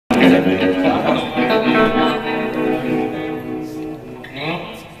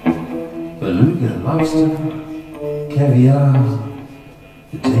Beluga, lobster, caviar,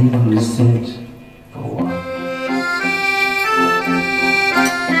 the table is set for one.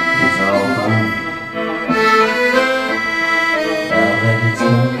 It's all fun, now that it's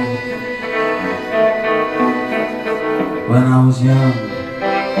done. When I was young,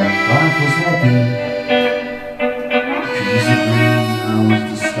 life was happy. Trees are green, I was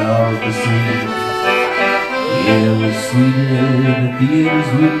the star of the scene. The air was sweeter, the theaters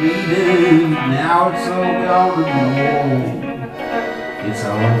were needed. Now it's all gone and more. It's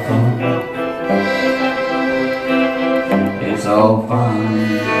all fun. It's all fun.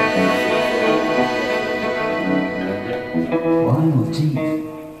 Wine with teeth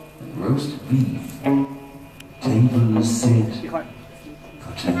and roasted beef. Table is set for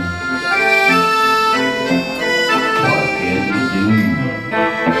two. What can you do?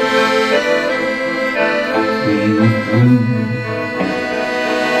 We withdrew.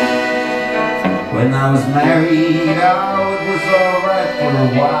 When I was married, oh, it was alright for a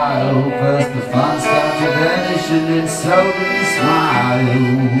while. First the fun started to vanish and then so did the smile.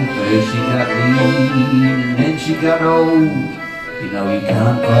 First she got lean and then she got old. You know you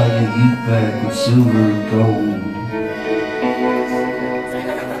can't buy your youth back with silver and gold.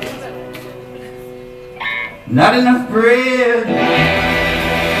 Not enough bread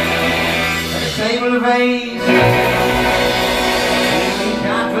at a table of 8. You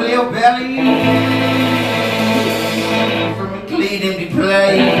can't fill your belly from a clean empty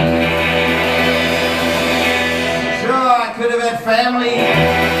plate. Sure, I could have had family in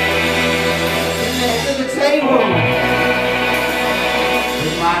the head of the table.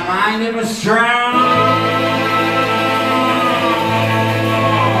 My mind it was strong,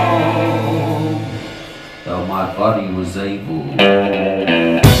 though my body was able.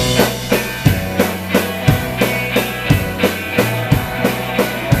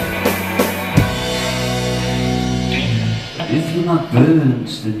 If you're not burnt,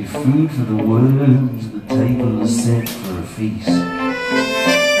 then you're food for the worms. The table is set for a feast.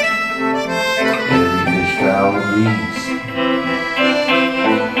 Every fish, fowl, beast.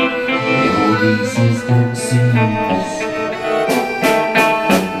 Pieces and seas.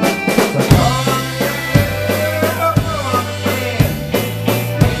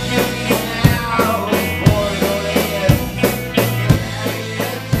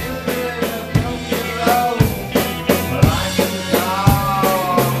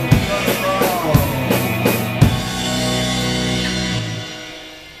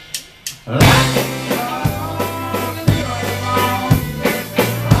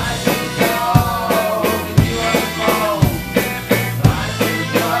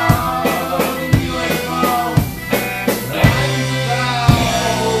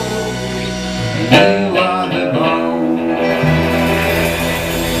 Yeah.